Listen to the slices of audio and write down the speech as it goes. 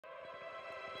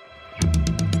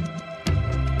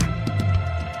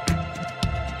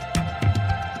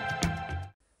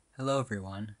Hello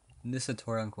everyone, in this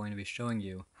tutorial I'm going to be showing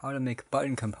you how to make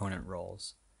button component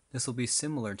roles. This will be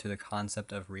similar to the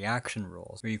concept of reaction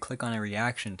roles, where you click on a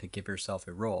reaction to give yourself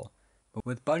a role. But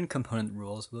with button component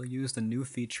roles, we'll use the new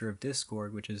feature of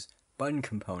Discord, which is button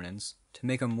components, to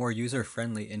make a more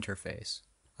user-friendly interface.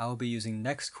 I will be using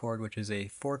Nextcord, which is a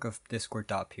fork of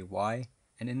Discord.py,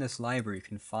 and in this library you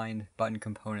can find button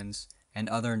components and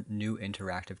other new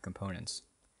interactive components.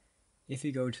 If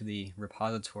you go to the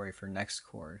repository for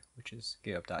Nextcord, which is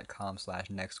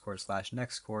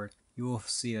github.com/nextcord/nextcord, you will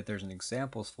see that there's an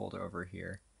examples folder over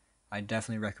here. I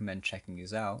definitely recommend checking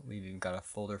these out. We've even got a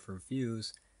folder for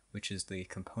views, which is the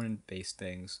component-based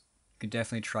things. You can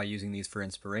definitely try using these for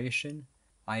inspiration.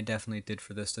 I definitely did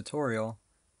for this tutorial,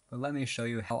 but let me show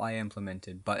you how I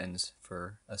implemented buttons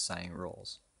for assigning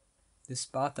roles. This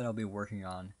spot that I'll be working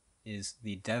on is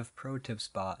the dev pro tip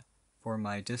spot for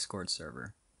my Discord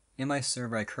server. In my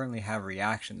server, I currently have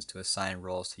reactions to assign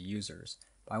roles to users,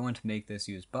 but I want to make this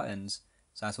use buttons,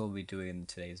 so that's what we'll be doing in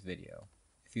today's video.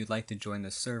 If you'd like to join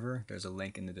this server, there's a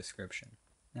link in the description.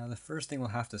 Now the first thing we'll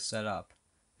have to set up,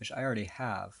 which I already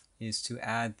have, is to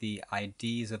add the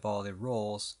IDs of all the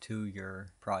roles to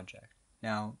your project.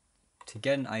 Now, to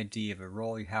get an ID of a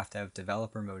role, you have to have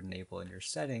developer mode enabled in your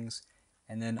settings,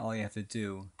 and then all you have to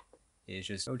do is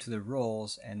just go to the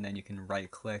roles, and then you can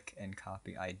right click and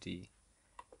copy ID.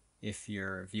 If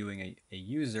you're viewing a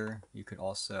user, you could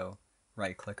also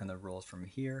right click on the roles from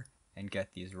here and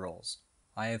get these roles.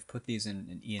 I have put these in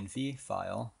an env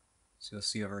file, so you'll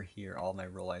see over here all my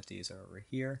role IDs are over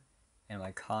here, and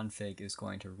my config is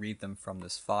going to read them from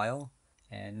this file.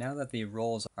 And now that the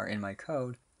roles are in my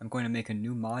code, I'm going to make a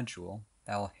new module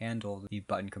that will handle the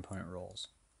button component roles.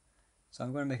 So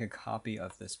I'm going to make a copy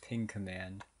of this ping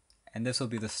command, and this will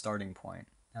be the starting point.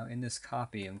 Now in this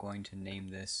copy, I'm going to name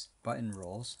this button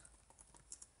roles.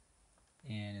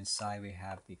 And inside we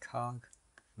have the cog.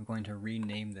 I'm going to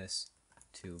rename this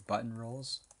to button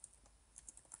roles.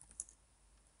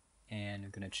 And I'm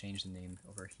going to change the name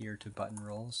over here to button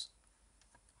roles.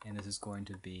 And this is going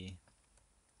to be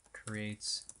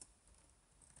creates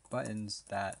buttons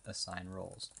that assign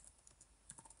roles.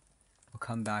 We'll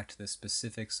come back to the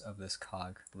specifics of this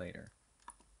cog later.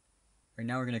 Right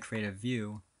now we're going to create a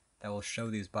view that will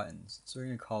show these buttons. So we're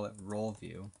going to call it role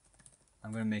view.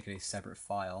 I'm going to make it a separate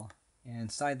file. And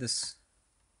inside this,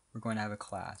 we're going to have a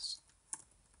class.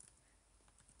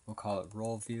 We'll call it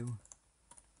role view,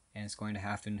 and it's going to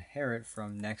have to inherit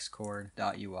from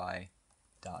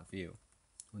nextcord.ui.view.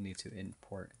 We'll need to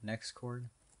import Nextcord,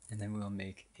 and then we'll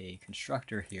make a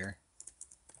constructor here.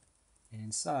 And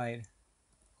inside,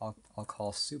 I'll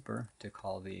call super to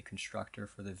call the constructor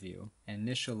for the view, and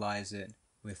initialize it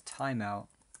with timeout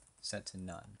set to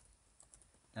none.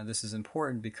 Now this is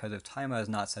important because if timeout is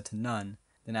not set to none,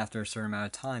 then after a certain amount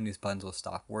of time these buttons will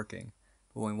stop working.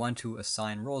 But when we want to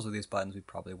assign roles with these buttons, we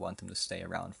probably want them to stay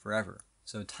around forever.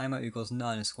 So timeout equals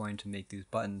none is going to make these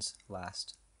buttons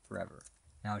last forever.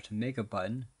 Now to make a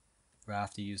button, we'll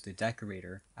have to use the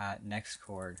decorator at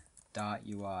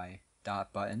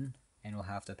nextcord.ui.button, and we'll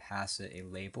have to pass it a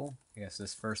label. I guess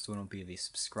this first one will be the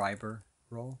subscriber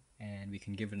role, and we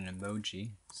can give it an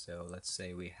emoji. So let's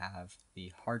say we have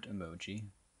the heart emoji.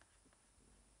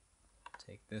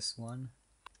 Take this one.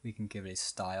 We can give it a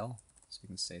style, so we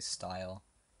can say style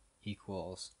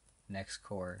equals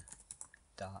nextcord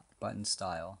dot button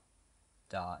style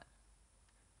dot.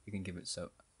 You can give it so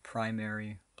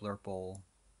primary, blurple,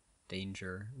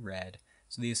 danger, red.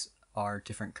 So these are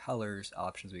different colors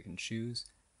options we can choose.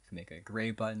 We can make a gray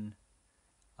button.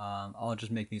 I'll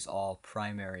just make these all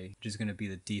primary, which is going to be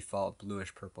the default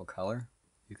bluish purple color.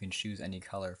 You can choose any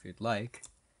color if you'd like.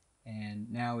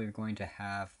 And now we're going to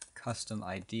have custom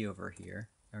ID over here.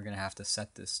 We're going to have to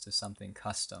set this to something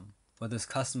custom. What this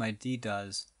custom ID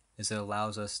does is it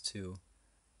allows us to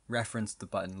reference the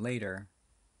button later,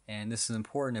 and this is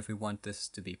important if we want this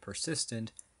to be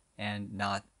persistent and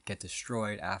not get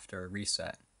destroyed after a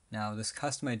reset. Now this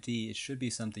custom ID, it should be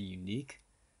something unique,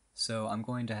 so I'm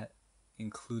going to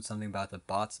include something about the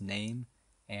bot's name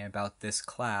and about this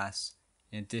class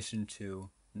in addition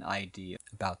to an ID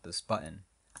about this button.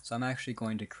 So I'm actually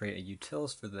going to create a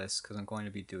utils for this because I'm going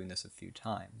to be doing this a few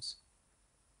times.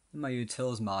 In my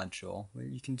utils module,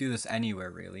 you can do this anywhere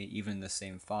really, even in the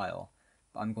same file,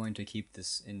 but I'm going to keep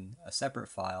this in a separate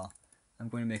file. I'm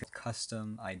going to make a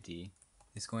custom ID.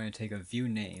 It's going to take a view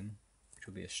name, which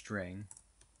will be a string.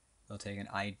 It'll take an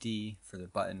ID for the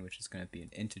button, which is going to be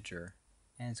an integer,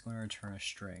 and it's going to return a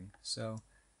string. So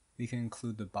we can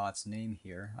include the bot's name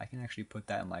here. I can actually put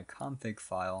that in my config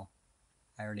file.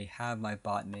 I already have my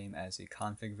bot name as a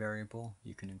config variable.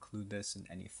 You can include this in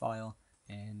any file,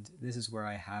 And this is where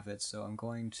I have it. So I'm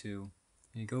going to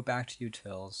go back to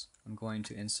utils. I'm going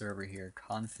to insert over here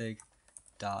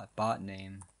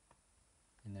config.botName,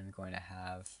 and then we're going to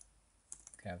have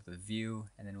the view,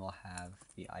 and then we'll have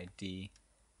the ID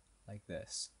like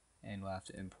this, and we'll have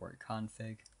to import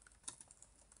config.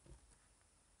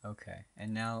 Okay,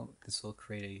 and now this will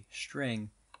create a string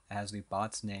that has the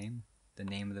bot's name, the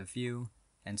name of the view,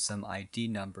 and some ID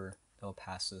number that will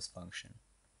pass to this function.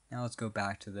 Now let's go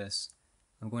back to this.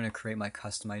 I'm going to create my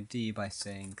custom ID by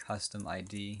saying custom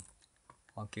ID.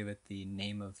 I'll give it the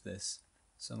name of this.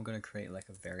 So I'm going to create like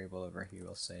a variable over here.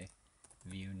 We'll say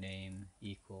view name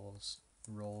equals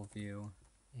role view,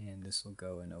 and this will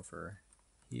go in over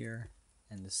here.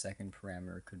 And the second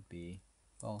parameter could be,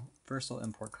 well, first I'll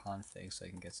import config so I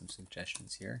can get some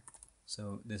suggestions here.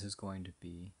 So this is going to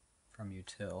be from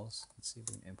utils. Let's see if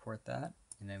we can import that.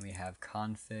 And then we have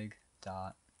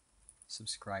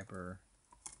config.subscriber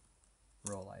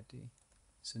role ID.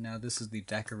 So now this is the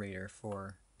decorator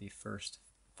for the first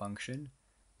function.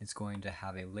 It's going to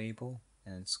have a label,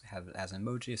 and it has an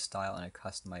emoji, a style, and a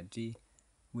custom ID,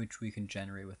 which we can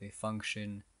generate with a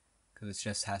function, because it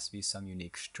just has to be some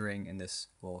unique string, and this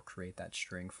will create that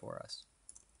string for us.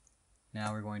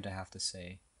 Now we're going to have to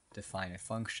say define a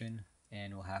function,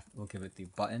 and we'll give it the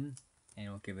button, and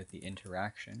we'll give it the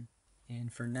interaction.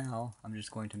 And for now, I'm just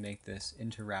going to make this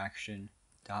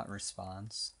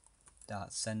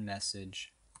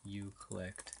interaction.response.sendMessage you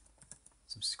clicked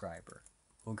subscriber.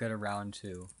 We'll get around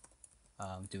to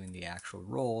doing the actual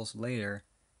roles later,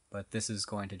 but this is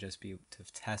going to just be to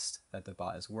test that the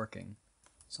bot is working.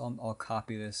 So I'll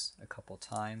copy this a couple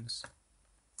times.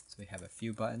 So we have a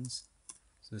few buttons.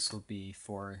 So this will be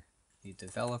for the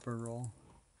developer role.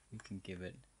 We can give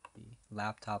it the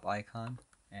laptop icon,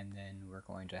 and then we're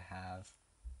going to have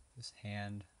this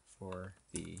hand for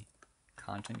the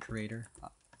content creator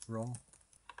role.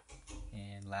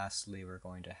 And lastly, we're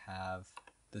going to have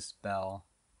this bell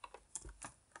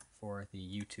for the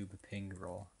YouTube ping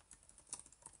role.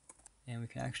 And we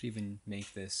can actually even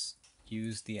make this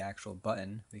use the actual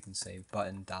button. We can say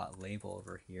button.label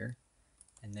over here,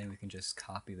 and then we can just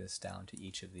copy this down to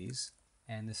each of these.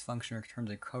 And this function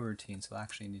returns a coroutine, so we'll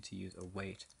actually need to use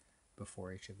await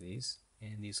before each of these.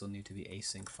 And these will need to be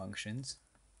async functions.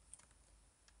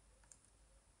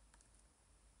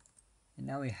 And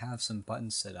now we have some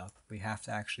buttons set up. We have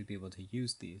to actually be able to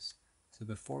use these. So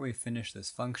before we finish this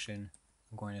function,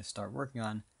 I'm going to start working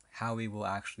on how we will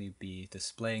actually be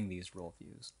displaying these role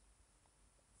views.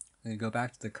 I'm going to go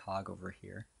back to the cog over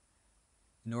here.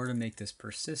 In order to make this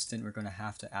persistent, we're going to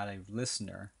have to add a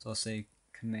listener. So I'll say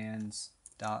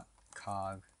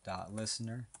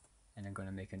commands.cog.listener, and I'm going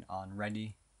to make an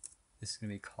onReady. This is going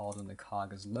to be called when the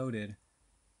cog is loaded.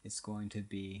 It's going to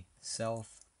be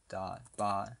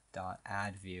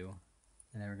self.bot.addView,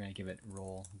 and then we're going to give it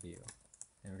role view.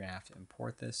 And we're going to have to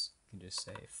import this. You can just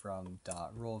say from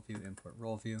 .roleView import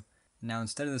roleView. Now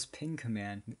instead of this ping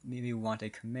command, maybe we want a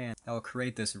command that will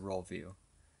create this role view.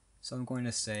 So I'm going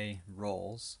to say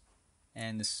roles,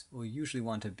 and this will usually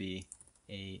want to be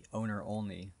a owner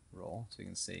only role. So we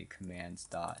can say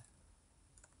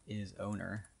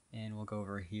commands.isOwner, and we'll go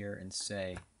over here and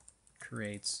say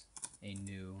creates a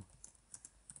new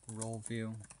role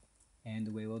view. And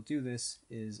the way we'll do this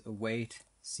is await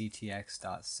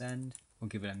ctx.send. We'll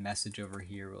give it a message over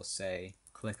here. We'll say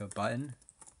click a button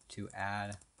to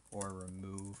add or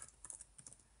remove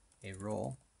a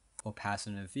role. We'll pass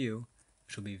in a view,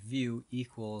 which will be view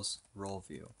equals role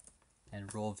view.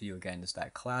 And role view, again, is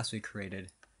that class we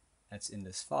created that's in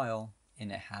this file,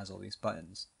 and it has all these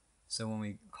buttons. So when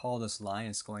we call this line,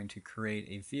 it's going to create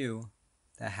a view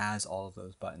that has all of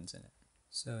those buttons in it.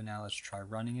 So now let's try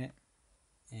running it,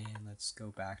 and let's go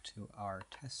back to our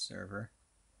test server,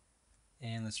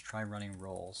 and let's try running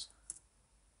roles.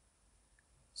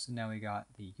 So now we got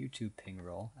the YouTube ping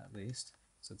role, at least.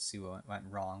 So let's see what went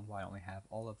wrong. Why don't we have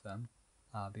all of them?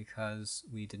 Because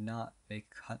we did not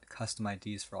make custom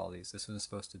IDs for all these. This one is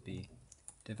supposed to be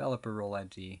developer role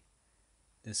ID.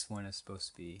 This one is supposed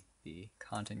to be the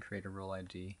content creator role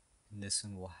ID. And this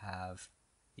one will have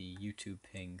the YouTube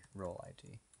ping role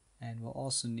ID. And we'll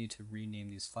also need to rename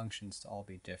these functions to all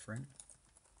be different.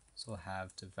 So we'll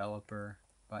have developer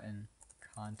button,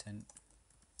 content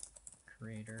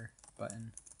creator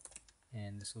button,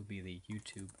 and this will be the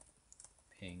YouTube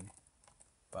ping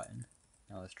button.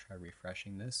 Now let's try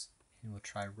refreshing this, and we'll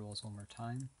try roles one more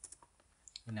time.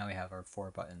 And now we have our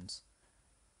 4 buttons.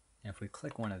 And if we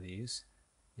click one of these,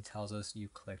 it tells us you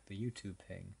clicked the YouTube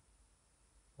ping,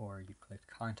 or you clicked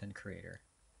content creator.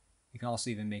 You can also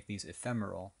even make these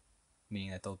ephemeral,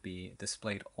 meaning that they'll be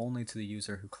displayed only to the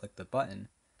user who clicked the button,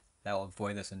 that will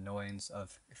avoid this annoyance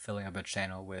of filling up a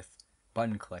channel with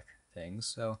button click things.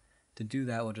 So to do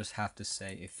that, we'll just have to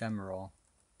say ephemeral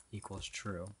equals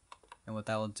true. And what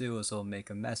that will do is it'll make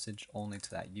a message only to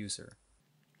that user.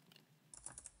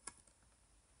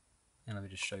 And let me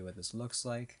just show you what this looks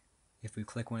like. If we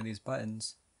click one of these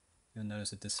buttons, you'll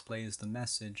notice it displays the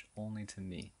message only to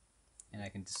me. And I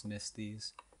can dismiss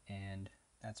these, and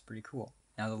that's pretty cool.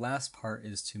 Now the last part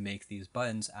is to make these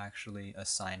buttons actually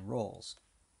assign roles.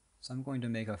 So I'm going to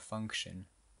make a function.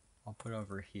 I'll put it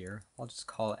over here. I'll just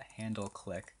call it handle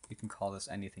click. You can call this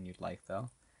anything you'd like though.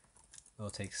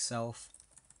 We'll take self,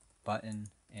 button,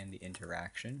 and the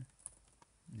interaction.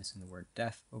 I'm missing the word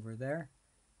def over there.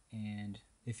 And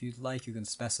if you'd like, you can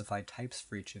specify types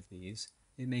for each of these.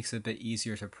 It makes it a bit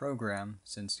easier to program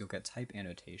since you'll get type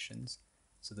annotations.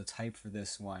 So the type for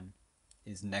this one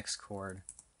is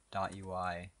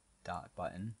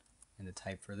nextcord.ui.button, and the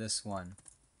type for this one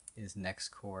is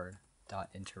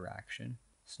nextcord.interaction.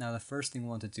 So now the first thing we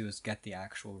want to do is get the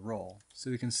actual role.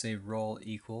 So we can say role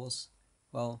equals,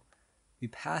 well, we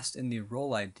passed in the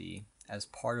role ID as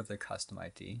part of the custom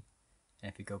ID,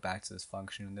 and if we go back to this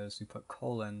function, you'll notice we put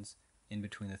colons in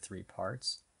between the three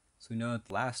parts. So we know that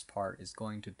the last part is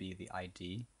going to be the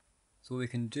ID. So what we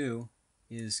can do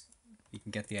is we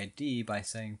can get the ID by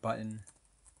saying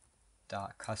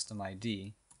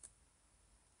button.customID.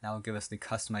 That will give us the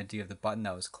custom ID of the button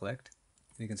that was clicked.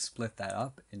 We can split that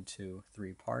up into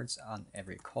three parts on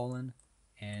every colon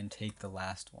and take the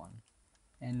last one.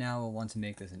 And now we'll want to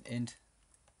make this an int,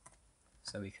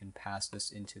 so we can pass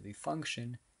this into the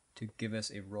function to give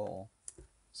us a role.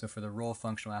 So for the role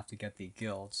function, we'll have to get the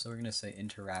guild. So we're going to say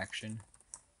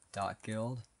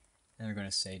interaction.guild, and we're going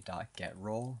to say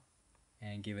 .getRole,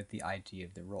 and give it the ID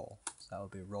of the role. So that will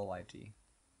be role ID.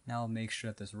 Now we'll make sure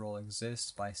that this role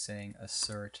exists by saying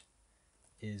assert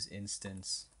is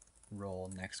instance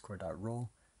role nextcord.role.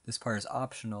 This part is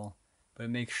optional, but it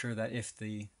makes sure that if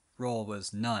the role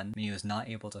was none, meaning it was not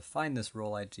able to find this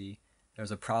role ID,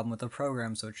 there's a problem with the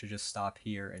program, so it should just stop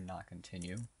here and not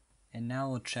continue. And now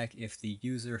we'll check if the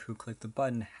user who clicked the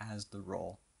button has the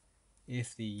role.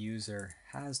 If the user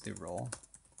has the role,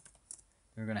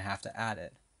 we're going to have to add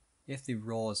it. If the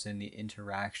role is in the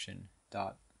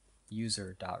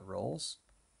interaction.user.roles,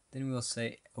 then we will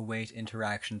say await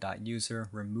interaction.user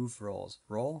remove roles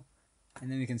role,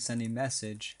 and then we can send a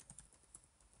message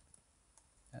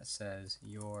that says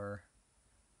your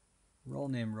role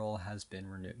name role has been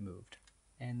removed.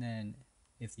 And then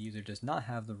if the user does not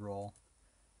have the role,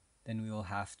 then we will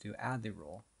have to add the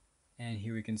role. And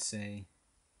here we can say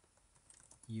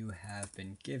you have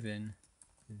been given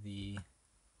the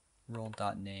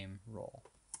role.name role.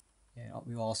 And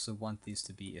we also want these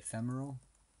to be ephemeral.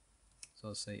 So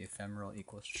I'll say ephemeral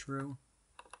equals true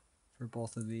for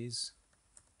both of these.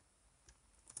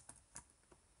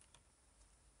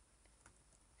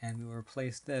 And we will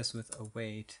replace this with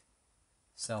await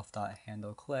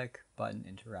self.handleClick button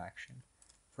interaction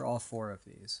for all four of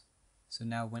these. So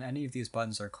now when any of these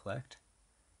buttons are clicked,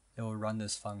 it will run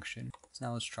this function. So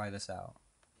now let's try this out.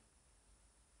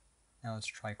 Now let's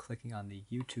try clicking on the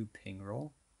YouTube ping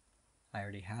role. I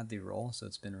already had the role, so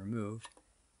it's been removed.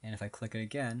 And if I click it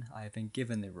again, I have been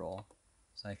given the role.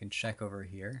 So I can check over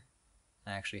here,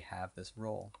 and I actually have this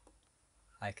role.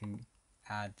 I can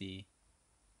add the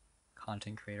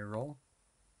content creator role,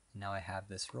 and now I have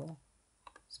this role,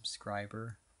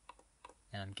 subscriber,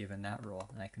 and I'm given that role.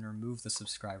 And I can remove the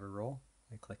subscriber role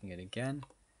by clicking it again,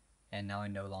 and now I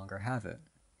no longer have it.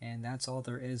 And that's all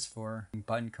there is for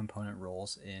button component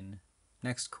roles in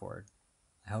Nextcord.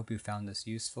 I hope you found this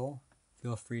useful.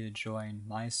 Feel free to join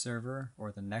my server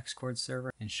or the Nextcord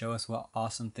server and show us what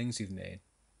awesome things you've made.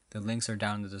 The links are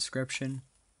down in the description.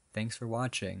 Thanks for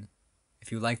watching.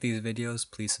 If you like these videos,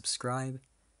 please subscribe,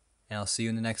 and I'll see you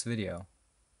in the next video.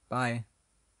 Bye!